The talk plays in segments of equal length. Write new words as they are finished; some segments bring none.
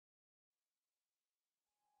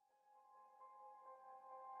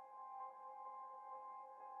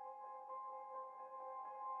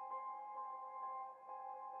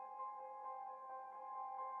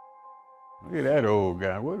Look at that old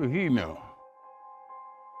guy. What does he know?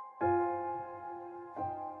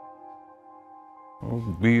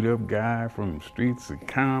 Old beat up guy from the streets of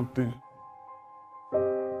Compton.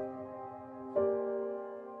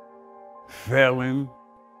 Felon.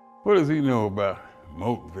 What does he know about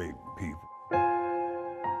motivating people?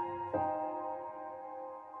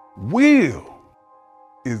 Will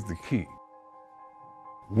is the key.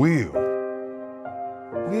 Willpower.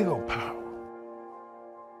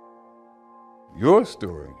 Your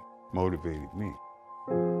story motivated me.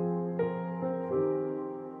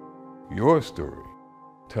 Your story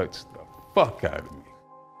touched the fuck out of me.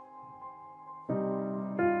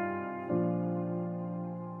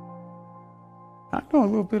 I know a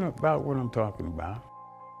little bit about what I'm talking about.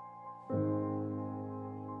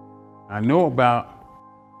 I know about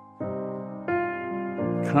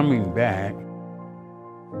coming back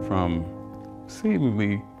from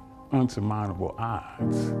seemingly unsurmountable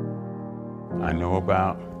odds. I know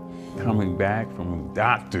about coming back from when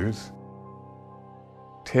doctors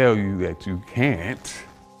tell you that you can't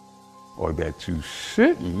or that you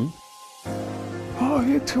shouldn't. Oh,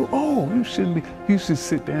 you're too old. You shouldn't be. You should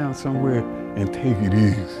sit down somewhere and take it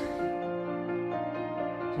easy.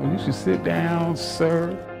 So you should sit down,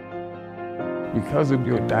 sir, because of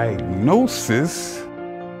your diagnosis,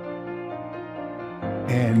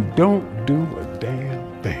 and don't do a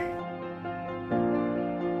damn thing.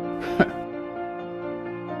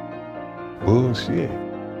 Bullshit.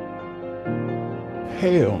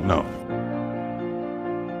 Hell no.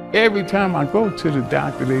 Every time I go to the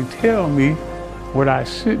doctor, they tell me what I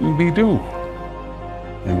shouldn't be doing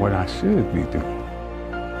and what I should be doing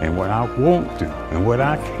and what I won't do and what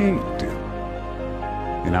I can't do.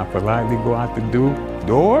 And I politely go out the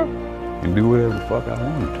door and do whatever the fuck I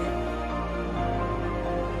want to do.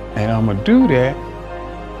 And I'm gonna do that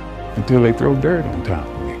until they throw dirt on top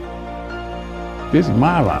of me. This is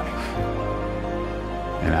my life.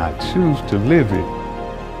 And I choose to live it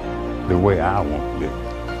the way I want to live it.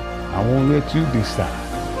 I won't let you decide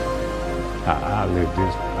how I live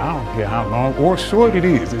this. I don't care how long or short it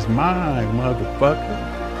is. It's mine, motherfucker.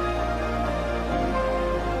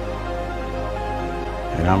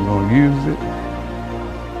 And I'm gonna use it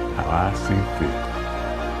how I see fit.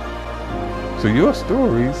 So your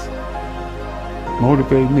stories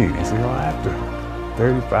motivate me. You see, after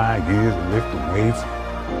 35 years of lifting weights,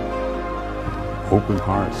 open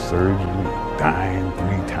heart surgery, dying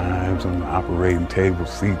 3 times on the operating table,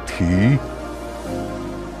 CT.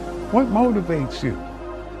 What motivates you?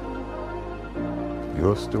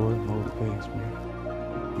 Your story motivates me.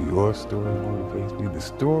 Your story motivates me. The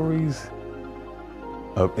stories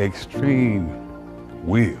of extreme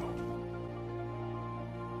will.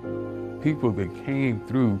 People that came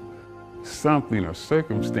through something or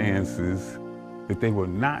circumstances that they were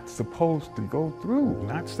not supposed to go through.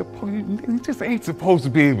 You just ain't supposed to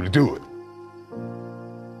be able to do it.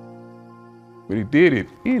 But he did it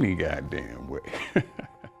any goddamn way.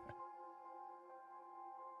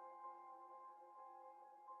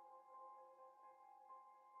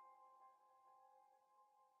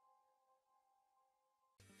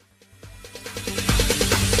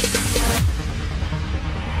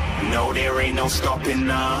 No, there ain't no stopping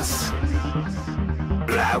us.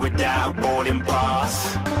 Fly without boarding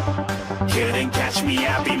pass. Couldn't catch me,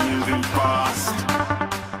 I'll be moving fast.